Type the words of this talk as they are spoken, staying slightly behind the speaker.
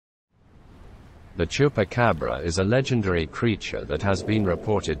The Chupacabra is a legendary creature that has been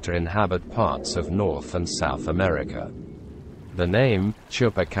reported to inhabit parts of North and South America. The name,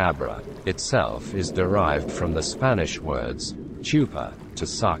 Chupacabra, itself is derived from the Spanish words, chupa, to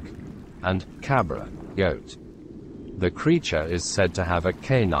suck, and cabra, goat. The creature is said to have a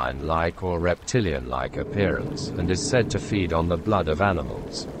canine-like or reptilian-like appearance and is said to feed on the blood of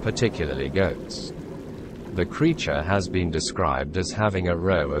animals, particularly goats. The creature has been described as having a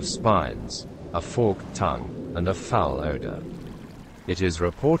row of spines, a forked tongue, and a foul odor. It is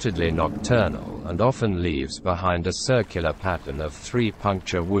reportedly nocturnal and often leaves behind a circular pattern of 3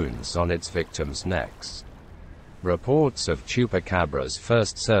 puncture wounds on its victims' necks. Reports of chupacabras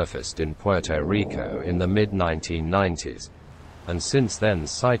first surfaced in Puerto Rico in the mid-1990s, and since then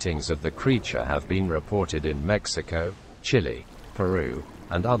sightings of the creature have been reported in Mexico, Chile, Peru,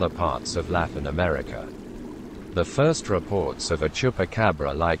 and other parts of Latin America. The first reports of a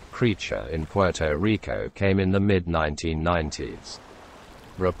chupacabra-like creature in Puerto Rico came in the mid-1990s.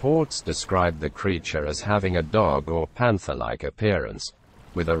 Reports described the creature as having a dog or panther-like appearance,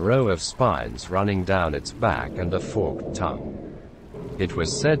 with a row of spines running down its back and a forked tongue. It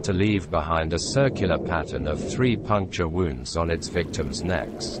was said to leave behind a circular pattern of 3 puncture wounds on its victims'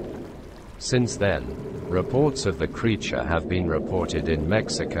 necks. Since then, reports of the creature have been reported in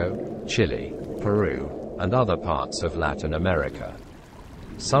Mexico, Chile, Peru, and other parts of Latin America.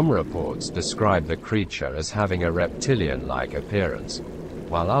 Some reports describe the creature as having a reptilian-like appearance,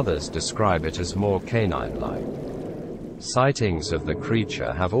 while others describe it as more canine-like. Sightings of the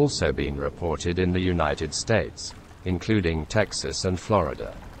creature have also been reported in the United States, including Texas and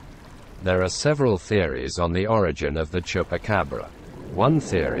Florida. There are several theories on the origin of the chupacabra. One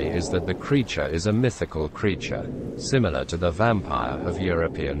theory is that the creature is a mythical creature, similar to the vampire of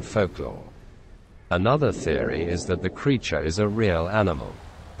European folklore. Another theory is that the creature is a real animal,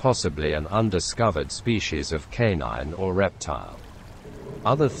 possibly an undiscovered species of canine or reptile.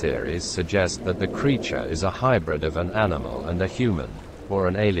 Other theories suggest that the creature is a hybrid of an animal and a human, or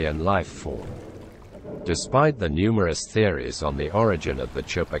an alien life form. Despite the numerous theories on the origin of the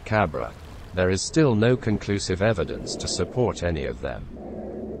chupacabra, there is still no conclusive evidence to support any of them.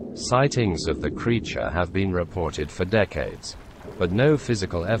 Sightings of the creature have been reported for decades, but no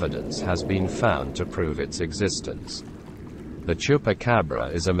physical evidence has been found to prove its existence. The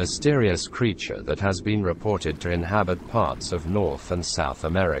chupacabra is a mysterious creature that has been reported to inhabit parts of North and South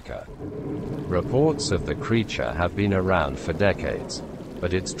America. Reports of the creature have been around for decades,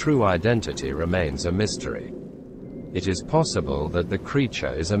 but its true identity remains a mystery. It is possible that the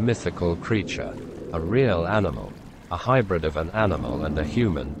creature is a mythical creature, a real animal, a hybrid of an animal and a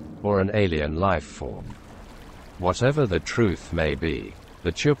human, or an alien life form. Whatever the truth may be,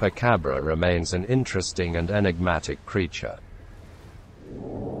 the chupacabra remains an interesting and enigmatic creature.